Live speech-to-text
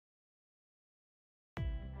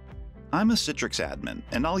I'm a Citrix admin,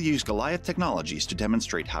 and I'll use Goliath Technologies to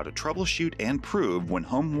demonstrate how to troubleshoot and prove when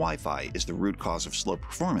home Wi-Fi is the root cause of slow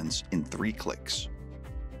performance in 3 clicks.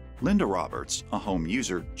 Linda Roberts, a home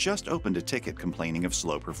user, just opened a ticket complaining of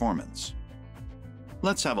slow performance.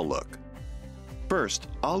 Let's have a look. First,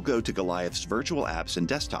 I'll go to Goliath's Virtual Apps and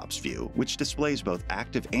Desktops view, which displays both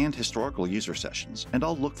active and historical user sessions, and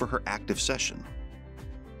I'll look for her active session.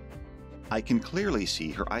 I can clearly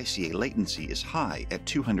see her ICA latency is high at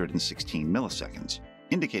 216 milliseconds,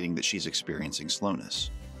 indicating that she's experiencing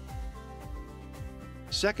slowness.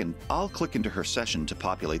 Second, I'll click into her session to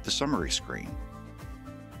populate the summary screen.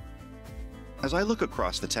 As I look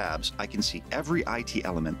across the tabs, I can see every IT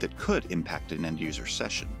element that could impact an end-user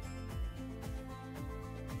session.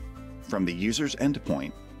 From the user's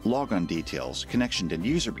endpoint, logon details, connection and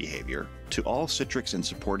user behavior, to all Citrix and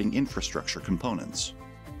supporting infrastructure components.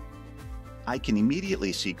 I can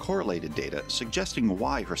immediately see correlated data suggesting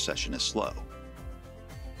why her session is slow.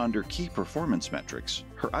 Under Key Performance Metrics,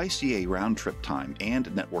 her ICA round-trip time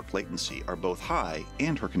and network latency are both high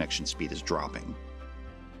and her connection speed is dropping.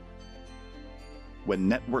 When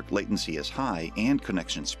network latency is high and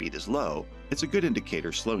connection speed is low, it's a good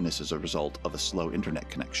indicator slowness is a result of a slow internet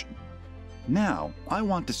connection. Now, I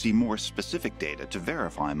want to see more specific data to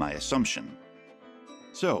verify my assumption.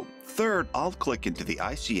 So, third, I'll click into the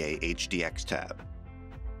ICA HDX tab.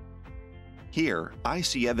 Here, I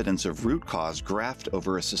see evidence of root cause graphed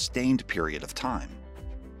over a sustained period of time.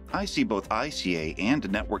 I see both ICA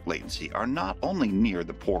and network latency are not only near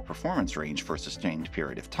the poor performance range for a sustained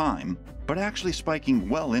period of time, but actually spiking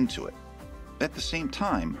well into it. At the same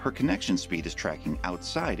time, her connection speed is tracking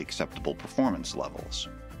outside acceptable performance levels.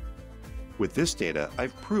 With this data,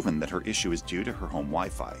 I've proven that her issue is due to her home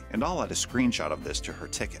Wi-Fi, and I'll add a screenshot of this to her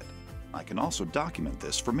ticket. I can also document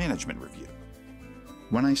this for management review.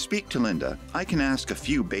 When I speak to Linda, I can ask a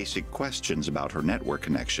few basic questions about her network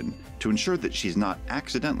connection to ensure that she's not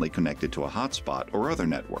accidentally connected to a hotspot or other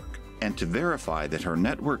network, and to verify that her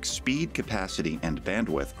network speed, capacity, and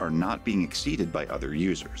bandwidth are not being exceeded by other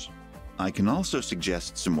users. I can also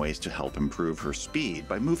suggest some ways to help improve her speed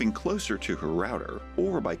by moving closer to her router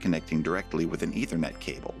or by connecting directly with an Ethernet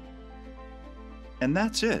cable. And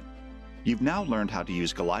that's it! You've now learned how to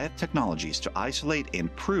use Goliath Technologies to isolate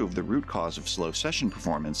and prove the root cause of slow session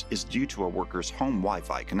performance is due to a worker's home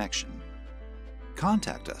Wi-Fi connection.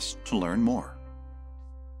 Contact us to learn more.